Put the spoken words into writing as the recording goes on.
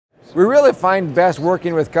We really find best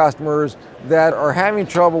working with customers that are having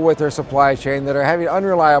trouble with their supply chain, that are having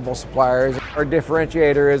unreliable suppliers. Our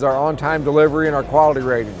differentiator is our on-time delivery and our quality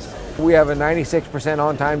ratings. We have a 96%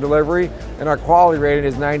 on-time delivery and our quality rating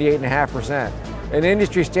is 98.5%. An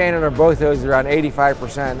industry standard on both those is around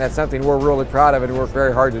 85%, and that's something we're really proud of and work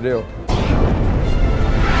very hard to do.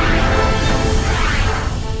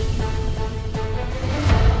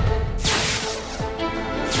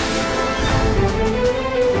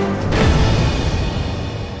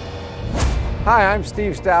 Hi, I'm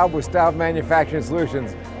Steve Staub with Staub Manufacturing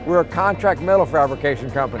Solutions. We're a contract metal fabrication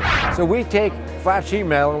company. So we take flat sheet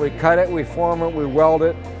metal and we cut it, we form it, we weld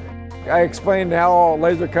it. I explained how all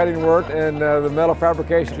laser cutting worked and the metal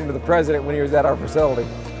fabrication to the president when he was at our facility.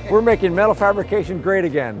 We're making metal fabrication great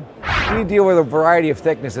again. We deal with a variety of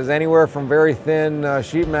thicknesses, anywhere from very thin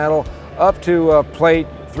sheet metal up to plate,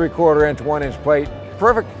 3/4 inch, 1 inch plate.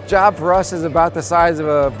 Perfect job for us is about the size of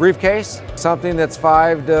a briefcase, something that's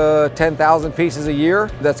 5,000 to 10,000 pieces a year,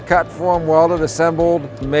 that's cut, formed, welded, assembled,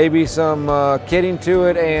 maybe some kitting to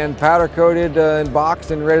it, and powder coated and boxed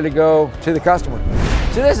and ready to go to the customer.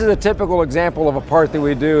 So this is a typical example of a part that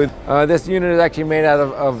we do. This unit is actually made out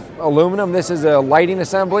of aluminum. This is a lighting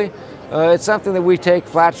assembly. It's something that we take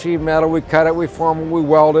flat sheet metal, we cut it, we form it, we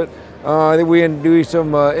weld it. We do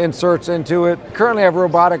some inserts into it. Currently have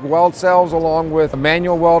robotic weld cells along with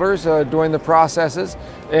manual welders doing the processes,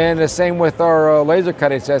 and the same with our laser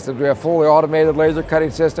cutting systems. We have fully automated laser cutting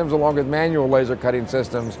systems along with manual laser cutting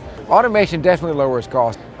systems. Automation definitely lowers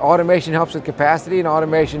cost. Automation helps with capacity, and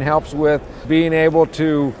automation helps with being able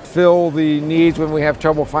to fill the needs when we have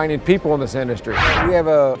trouble finding people in this industry. We have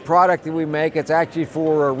a product that we make. It's actually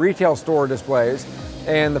for retail store displays.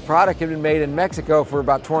 And the product had been made in Mexico for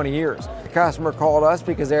about 20 years. The customer called us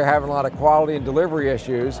because they were having a lot of quality and delivery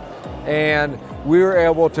issues, and we were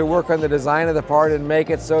able to work on the design of the part and make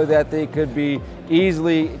it so that they could be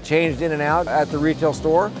easily changed in and out at the retail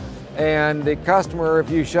store. And the customer, if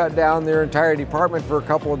you shut down their entire department for a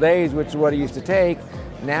couple of days, which is what it used to take,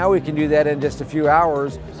 now we can do that in just a few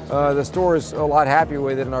hours. The store is a lot happier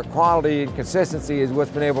with it, and our quality and consistency is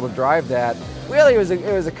what's been able to drive that. Really,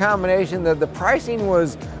 it was a combination. The pricing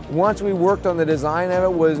was, once we worked on the design of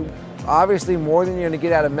it, was obviously more than you're going to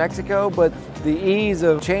get out of Mexico, but the ease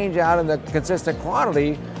of change out and the consistent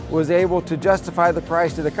quantity was able to justify the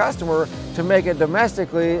price to the customer to make it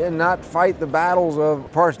domestically and not fight the battles of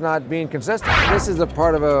parts not being consistent. This is a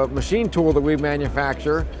part of a machine tool that we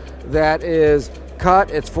manufacture that is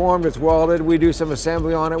cut, it's formed, it's welded. We do some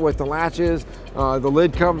assembly on it with the latches. The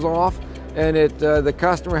lid comes off, and the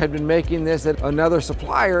customer had been making this at another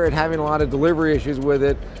supplier and having a lot of delivery issues with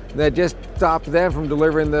it that just stopped them from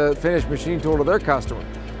delivering the finished machine tool to their customer.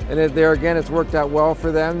 And there again, it's worked out well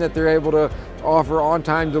for them that they're able to offer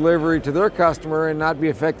on-time delivery to their customer and not be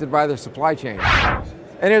affected by their supply chain.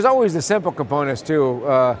 And there's always the simple components too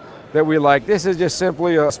that we like. This is just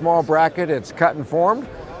simply a small bracket. It's cut and formed.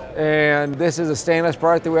 And this is a stainless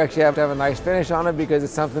part that we actually have to have a nice finish on it because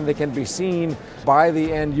it's something that can be seen by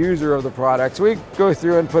the end user of the product. So we go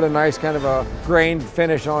through and put a nice kind of a grained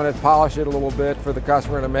finish on it, polish it a little bit for the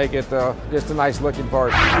customer to make it just a nice looking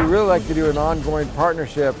part. We really like to do an ongoing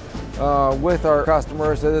partnership with our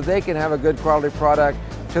customers so that they can have a good quality product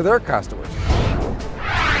to their customers.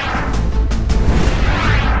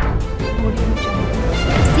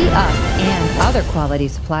 See us and other quality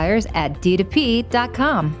suppliers at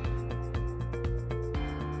d2p.com.